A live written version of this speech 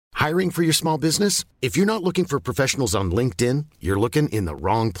Hiring for your small business? If you're not looking for professionals on LinkedIn, you're looking in the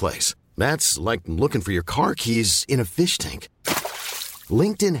wrong place. That's like looking for your car keys in a fish tank.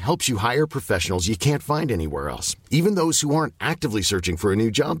 LinkedIn helps you hire professionals you can't find anywhere else, even those who aren't actively searching for a new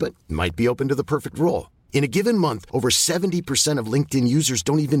job but might be open to the perfect role. In a given month, over 70% of LinkedIn users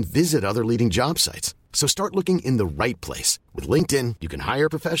don't even visit other leading job sites. So start looking in the right place. With LinkedIn, you can hire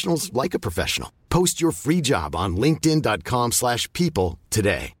professionals like a professional. Post your free job on linkedin.com/people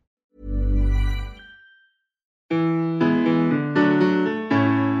today.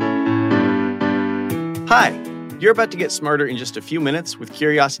 Hi, you're about to get smarter in just a few minutes with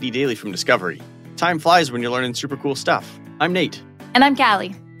Curiosity Daily from Discovery. Time flies when you're learning super cool stuff. I'm Nate. And I'm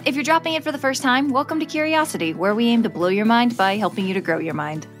Callie. If you're dropping in for the first time, welcome to Curiosity, where we aim to blow your mind by helping you to grow your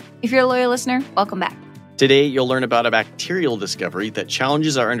mind. If you're a loyal listener, welcome back. Today, you'll learn about a bacterial discovery that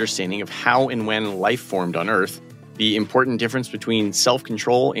challenges our understanding of how and when life formed on Earth, the important difference between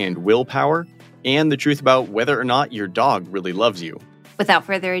self-control and willpower, and the truth about whether or not your dog really loves you. Without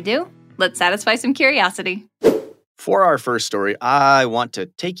further ado, let's satisfy some curiosity. For our first story, I want to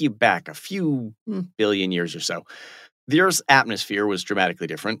take you back a few billion years or so. The Earth's atmosphere was dramatically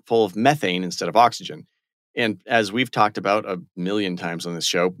different, full of methane instead of oxygen. And as we've talked about a million times on this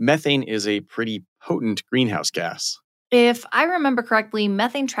show, methane is a pretty potent greenhouse gas. If I remember correctly,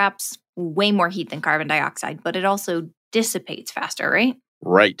 methane traps way more heat than carbon dioxide, but it also dissipates faster, right?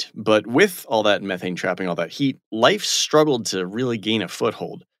 Right. But with all that methane trapping all that heat, life struggled to really gain a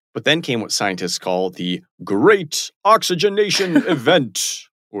foothold. But then came what scientists call the Great Oxygenation Event,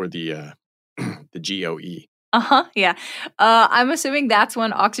 or the GOE. Yeah. I'm assuming that's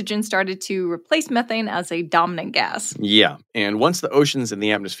when oxygen started to replace methane as a dominant gas. Yeah. And once the oceans and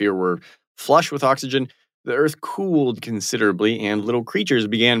the atmosphere were flush with oxygen, the Earth cooled considerably and little creatures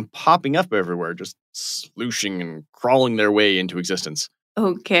began popping up everywhere, just slooshing and crawling their way into existence.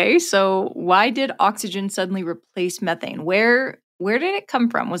 Okay, so why did oxygen suddenly replace methane? Where did it come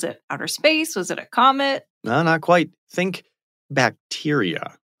from? Was it outer space? Was it a comet? No, not quite. Think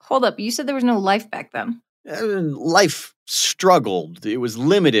bacteria. Hold up, you said there was no life back then. Life struggled. It was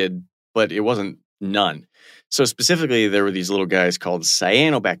limited, but it wasn't none. So specifically, there were these little guys called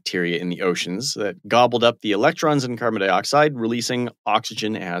cyanobacteria in the oceans that gobbled up the electrons in carbon dioxide, releasing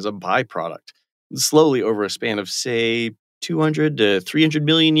oxygen as a byproduct. Slowly, over a span of, say, 200 to 300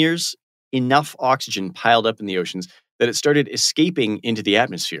 million years, enough oxygen piled up in the oceans that it started escaping into the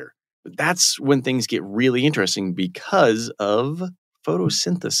atmosphere. But that's when things get really interesting because of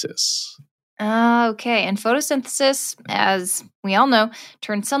photosynthesis. Okay, and photosynthesis, as we all know,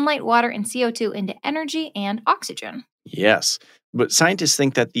 turns sunlight, water, and CO2 into energy and oxygen. Yes, but scientists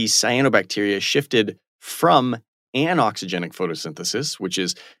think that these cyanobacteria shifted from anoxygenic photosynthesis, which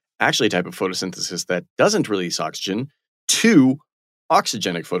is actually a type of photosynthesis that doesn't release oxygen, to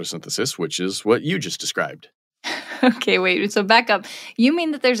oxygenic photosynthesis, which is what you just described. Okay, wait, so back up. You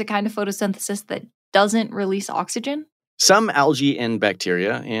mean that there's a kind of photosynthesis that doesn't release oxygen? Some algae and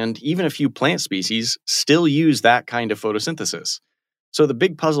bacteria, and even a few plant species, still use that kind of photosynthesis. So the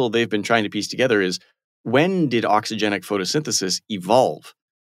big puzzle they've been trying to piece together is, when did oxygenic photosynthesis evolve?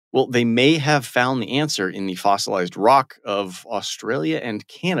 Well, they may have found the answer in the fossilized rock of Australia and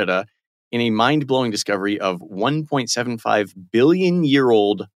Canada in a mind-blowing discovery of 1.75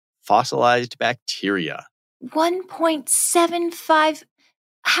 billion-year-old fossilized bacteria. 1.75?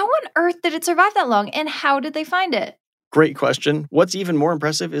 How on earth did it survive that long, and how did they find it? Great question. What's even more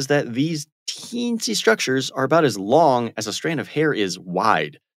impressive is that these teensy structures are about as long as a strand of hair is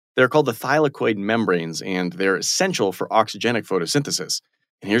wide. They're called the thylakoid membranes, and they're essential for oxygenic photosynthesis.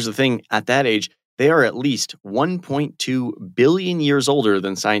 And here's the thing, at that age, they are at least 1.2 billion years older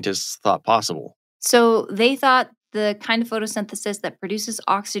than scientists thought possible. So they thought the kind of photosynthesis that produces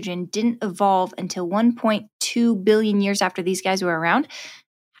oxygen didn't evolve until 1.2 billion years after these guys were around.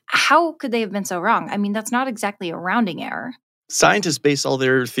 How could they have been so wrong? I mean, that's not exactly a rounding error. Scientists base all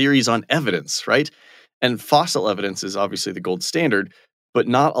their theories on evidence, right? And fossil evidence is obviously the gold standard, but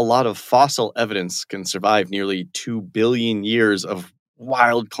not a lot of fossil evidence can survive nearly 2 billion years of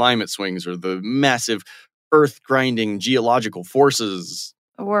wild climate swings or the massive earth-grinding geological forces.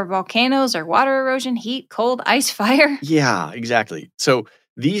 Or volcanoes, or water erosion, heat, cold, ice, fire. Yeah, exactly. So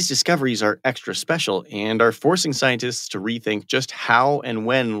these discoveries are extra special and are forcing scientists to rethink just how and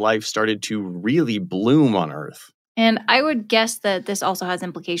when life started to really bloom on Earth. And I would guess that this also has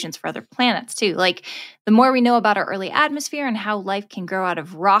implications for other planets, too. Like, the more we know about our early atmosphere and how life can grow out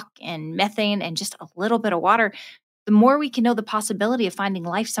of rock and methane and just a little bit of water, the more we can know the possibility of finding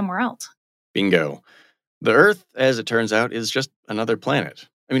life somewhere else. Bingo. The Earth, as it turns out, is just another planet.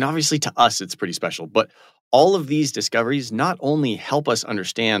 I mean, obviously to us it's pretty special, but All of these discoveries not only help us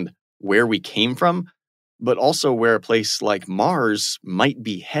understand where we came from, but also where a place like Mars might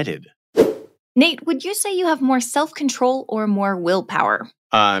be headed. Nate, would you say you have more self-control or more willpower?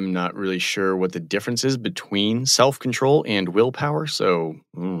 I'm not really sure what the difference is between self-control and willpower, so...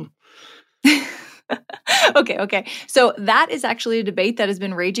 Okay. So that is actually a debate that has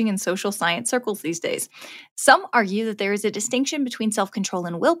been raging in social science circles these days. Some argue that there is a distinction between self-control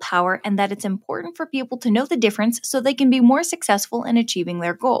and willpower, and that it's important for people to know the difference so they can be more successful in achieving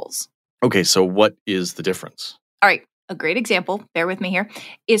their goals. Okay, so what is the difference? All right, a great example, bear with me here,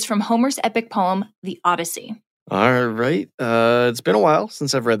 is from Homer's epic poem, The Odyssey. All right. It's been a while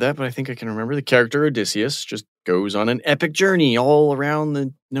since I've read that, but I think I can remember. The character Odysseus just goes on an epic journey all around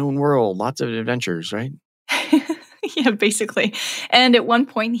the known world. Lots of adventures, right? Yeah, basically. And at one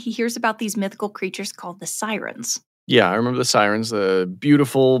point, he hears about these mythical creatures called the sirens. Yeah, I remember the sirens, the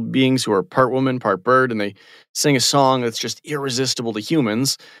beautiful beings who are part woman, part bird, and they sing a song that's just irresistible to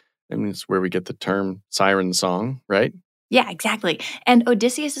humans. I mean, it's where we get the term siren song, right? Yeah, exactly. And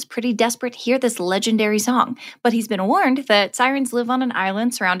Odysseus is pretty desperate to hear this legendary song, but he's been warned that sirens live on an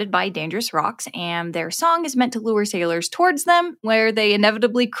island surrounded by dangerous rocks, and their song is meant to lure sailors towards them, where they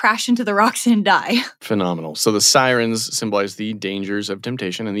inevitably crash into the rocks and die. Phenomenal. So the sirens symbolize the dangers of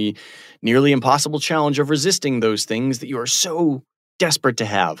temptation and the nearly impossible challenge of resisting those things that you are so desperate to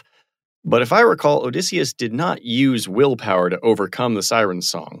have. But if I recall, Odysseus did not use willpower to overcome the siren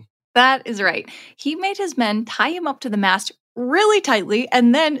song. That is right. He made his men tie him up to the mast really tightly,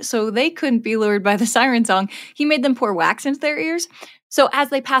 and then, so they couldn't be lured by the siren song, he made them pour wax into their ears. So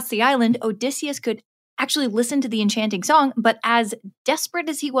as they passed the island, Odysseus could actually listen to the enchanting song, but as desperate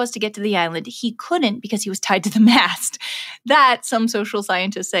as he was to get to the island, he couldn't because he was tied to the mast. That, some social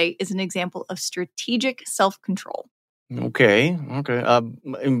scientists say, is an example of strategic self-control. Okay.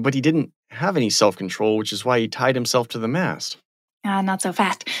 But he didn't have any self-control, which is why he tied himself to the mast. Not so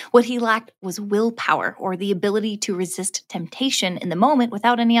fast. What he lacked was willpower, or the ability to resist temptation in the moment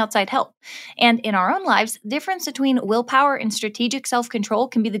without any outside help. And in our own lives, the difference between willpower and strategic self-control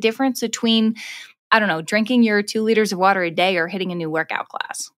can be the difference between, drinking your 2 liters of water a day or hitting a new workout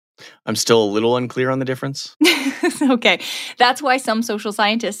class. I'm still a little unclear on the difference. Okay, that's why some social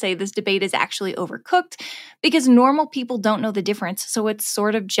scientists say this debate is actually overcooked, because normal people don't know the difference, so it's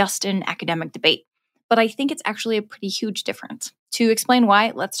sort of just an academic debate. But I think it's actually a pretty huge difference. To explain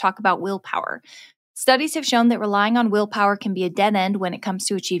why, let's talk about willpower. Studies have shown that relying on willpower can be a dead end when it comes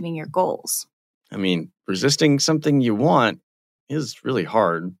to achieving your goals. I mean, resisting something you want is really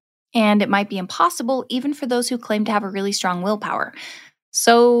hard. And it might be impossible even for those who claim to have a really strong willpower.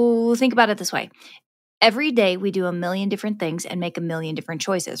 So think about it this way. Every day we do a million different things and make a million different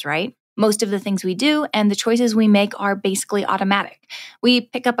choices, right? Most of the things we do and the choices we make are basically automatic. We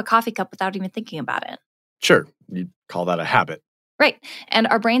pick up a coffee cup without even thinking about it. Sure, you'd call that a habit. Right. And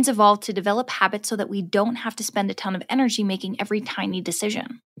our brains evolved to develop habits so that we don't have to spend a ton of energy making every tiny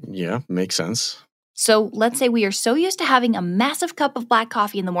decision. Yeah, makes sense. So let's say we are so used to having a massive cup of black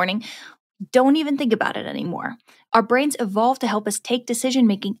coffee in the morning, don't even think about it anymore. Our brains evolved to help us take decision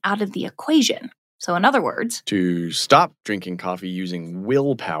making out of the equation. So in other words, to stop drinking coffee using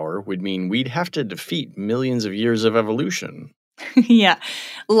willpower would mean we'd have to defeat millions of years of evolution. Yeah,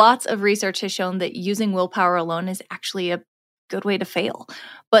 lots of research has shown that using willpower alone is actually a good way to fail.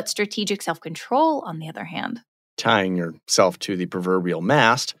 But strategic self-control, on the other hand, tying yourself to the proverbial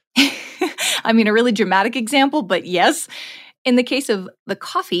mast. I mean, a really dramatic example, but yes. In the case of the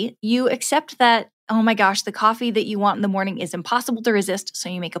coffee, you accept that, oh my gosh, the coffee that you want in the morning is impossible to resist, so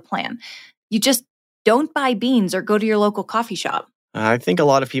you make a plan. You just don't buy beans or go to your local coffee shop. I think a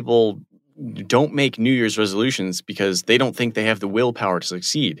lot of people don't make New Year's resolutions because they don't think they have the willpower to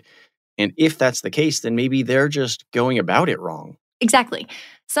succeed. And if that's the case, then maybe they're just going about it wrong. Exactly.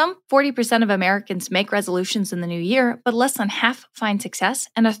 Some 40% of Americans make resolutions in the new year, but less than half find success,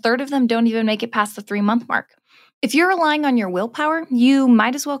 and a third of them don't even make it past the 3-month mark. If you're relying on your willpower, you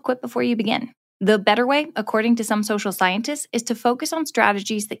might as well quit before you begin. The better way, according to some social scientists, is to focus on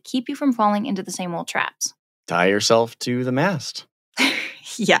strategies that keep you from falling into the same old traps. Tie yourself to the mast.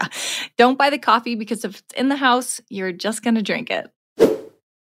 Yeah. Don't buy the coffee because if it's in the house, you're just going to drink it.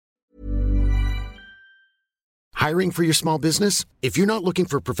 Hiring for your small business? If you're not looking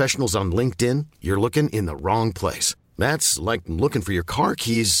for professionals on LinkedIn, you're looking in the wrong place. That's like looking for your car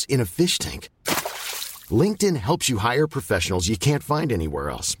keys in a fish tank. LinkedIn helps you hire professionals you can't find anywhere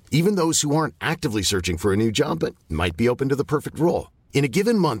else, even those who aren't actively searching for a new job but might be open to the perfect role. In a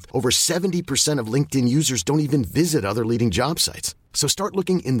given month, over 70% of LinkedIn users don't even visit other leading job sites. So start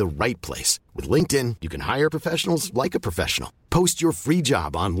looking in the right place. With LinkedIn, you can hire professionals like a professional. Post your free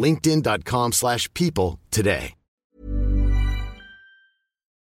job on linkedin.com/people today.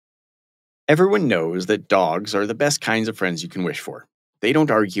 Everyone knows that dogs are the best kinds of friends you can wish for. They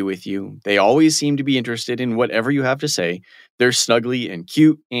don't argue with you. They always seem to be interested in whatever you have to say. They're snuggly and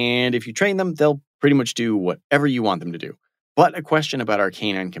cute, and if you train them, they'll pretty much do whatever you want them to do. But a question about our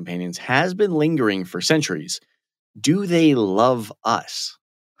canine companions has been lingering for centuries. Do they love us?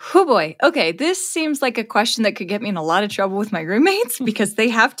 Oh boy. Okay, this seems like a question that could get me in a lot of trouble with my roommates because they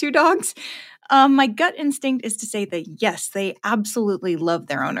have 2 dogs. My gut instinct is to say that yes, they absolutely love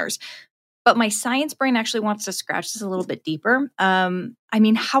their owners. But my science brain actually wants to scratch this a little bit deeper.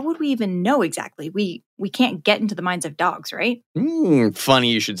 How would we even know exactly? We can't get into the minds of dogs, right?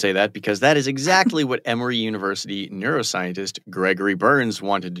 Funny you should say that, because that is exactly what Emory University neuroscientist Gregory Burns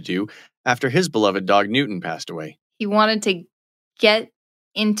wanted to do after his beloved dog Newton passed away. He wanted to get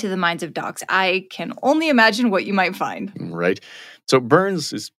into the minds of dogs. I can only imagine what you might find. Right. So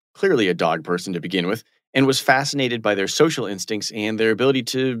Burns is clearly a dog person to begin with, and was fascinated by their social instincts and their ability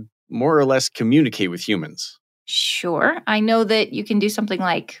to more or less communicate with humans. Sure. I know that you can do something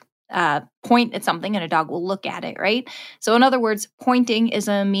like point at something and a dog will look at it, right? So in other words, pointing is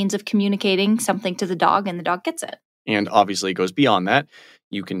a means of communicating something to the dog and the dog gets it. And obviously it goes beyond that.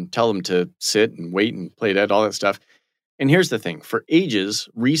 You can tell them to sit and wait and play dead, all that stuff. And here's the thing. For ages,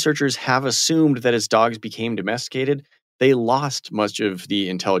 researchers have assumed that as dogs became domesticated, they lost much of the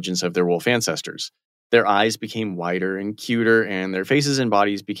intelligence of their wolf ancestors. Their eyes became wider and cuter, and their faces and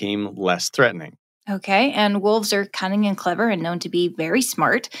bodies became less threatening. Okay, and wolves are cunning and clever and known to be very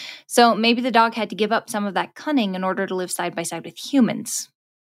smart. So maybe the dog had to give up some of that cunning in order to live side by side with humans.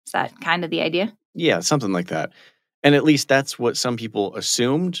 Is that kind of the idea? Yeah, something like that. And at least that's what some people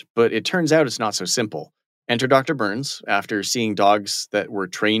assumed, but it turns out it's not so simple. Enter Dr. Burns. After seeing dogs that were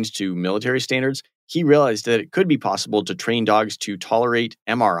trained to military standards, he realized that it could be possible to train dogs to tolerate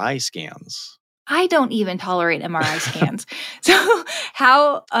MRI scans. I don't even tolerate MRI scans. So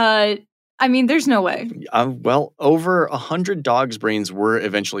how, there's no way. Over 100 dogs' brains were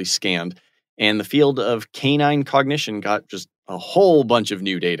eventually scanned, and the field of canine cognition got just a whole bunch of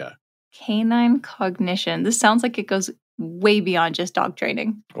new data. Canine cognition. This sounds like it goes way beyond just dog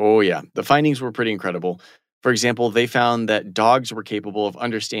training. Oh, yeah. The findings were pretty incredible. For example, they found that dogs were capable of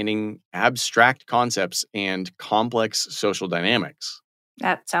understanding abstract concepts and complex social dynamics.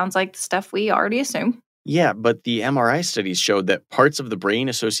 That sounds like the stuff we already assume. Yeah, but the MRI studies showed that parts of the brain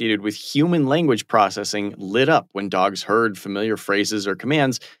associated with human language processing lit up when dogs heard familiar phrases or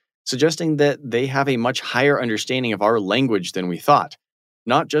commands, suggesting that they have a much higher understanding of our language than we thought.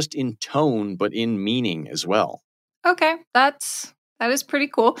 Not just in tone, but in meaning as well. Okay, that is pretty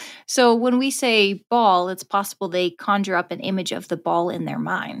cool. So when we say ball, it's possible they conjure up an image of the ball in their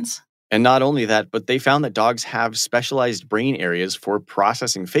minds. And not only that, but they found that dogs have specialized brain areas for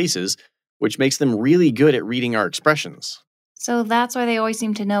processing faces, which makes them really good at reading our expressions. So that's why they always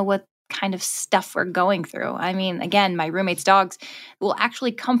seem to know what kind of stuff we're going through. Again, my roommate's dogs will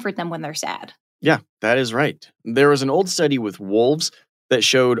actually comfort them when they're sad. Yeah, that is right. There was an old study with wolves that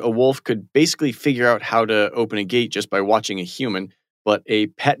showed a wolf could basically figure out how to open a gate just by watching a human, but a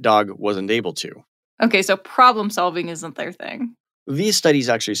pet dog wasn't able to. Okay, so problem solving isn't their thing. These studies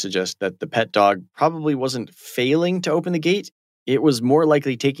actually suggest that the pet dog probably wasn't failing to open the gate. It was more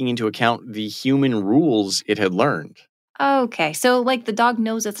likely taking into account the human rules it had learned. Okay, so like the dog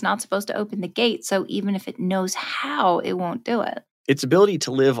knows it's not supposed to open the gate, so even if it knows how, it won't do it. Its ability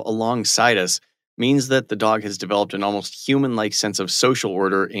to live alongside us means that the dog has developed an almost human-like sense of social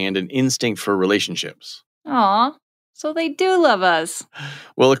order and an instinct for relationships. Aw, so they do love us.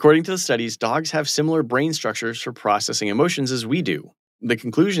 Well, according to the studies, dogs have similar brain structures for processing emotions as we do. The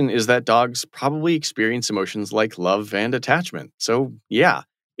conclusion is that dogs probably experience emotions like love and attachment. So, yeah,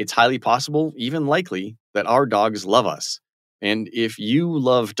 it's highly possible, even likely, that our dogs love us. And if you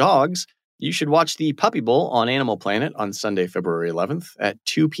love dogs, you should watch the Puppy Bowl on Animal Planet on Sunday, February 11th at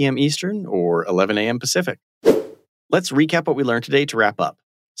 2 p.m. Eastern or 11 a.m. Pacific. Let's recap what we learned today to wrap up.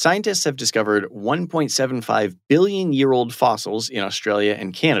 Scientists have discovered 1.75 billion-year-old fossils in Australia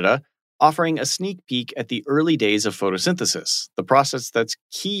and Canada, offering a sneak peek at the early days of photosynthesis, the process that's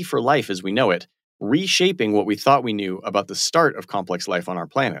key for life as we know it, reshaping what we thought we knew about the start of complex life on our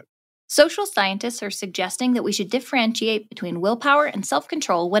planet. Social scientists are suggesting that we should differentiate between willpower and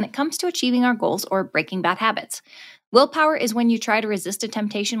self-control when it comes to achieving our goals or breaking bad habits. Willpower is when you try to resist a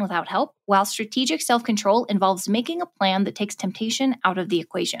temptation without help, while strategic self-control involves making a plan that takes temptation out of the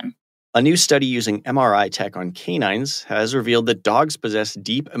equation. A new study using MRI tech on canines has revealed that dogs possess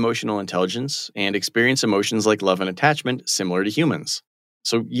deep emotional intelligence and experience emotions like love and attachment similar to humans.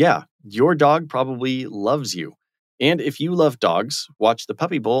 So yeah, your dog probably loves you. And if you love dogs, watch the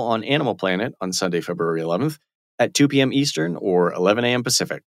Puppy Bowl on Animal Planet on Sunday, February 11th at 2 p.m. Eastern or 11 a.m.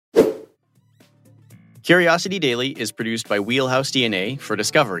 Pacific. Curiosity Daily is produced by Wheelhouse DNA for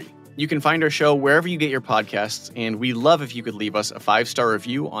Discovery. You can find our show wherever you get your podcasts, and we love if you could leave us a 5-star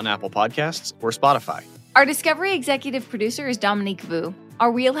review on Apple Podcasts or Spotify. Our Discovery executive producer is Dominique Vu. Our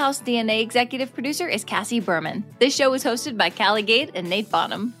Wheelhouse DNA executive producer is Cassie Berman. This show is hosted by Callie Gade and Nate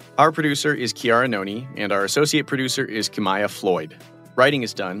Bonham. Our producer is Kiara Noni, and our associate producer is Kimaya Floyd. Writing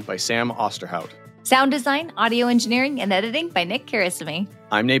is done by Sam Osterhout. Sound design, audio engineering, and editing by Nick Karasamy.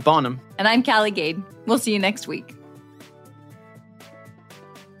 I'm Nate Bonham. And I'm Callie Gade. We'll see you next week.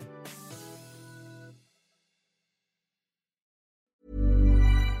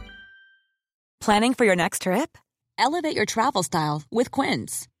 Planning for your next trip? Elevate your travel style with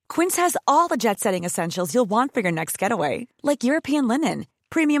Quince. Quince has all the jet-setting essentials you'll want for your next getaway, like European linen,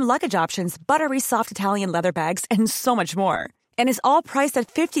 premium luggage options, buttery soft Italian leather bags, and so much more. And is all priced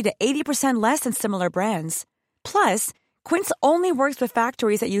at 50 to 80% less than similar brands. Plus, Quince only works with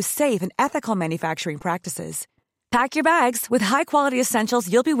factories that use safe and ethical manufacturing practices. Pack your bags with high-quality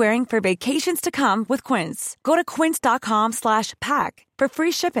essentials you'll be wearing for vacations to come with Quince. Go to quince.com/pack for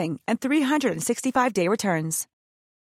free shipping and 365-day returns.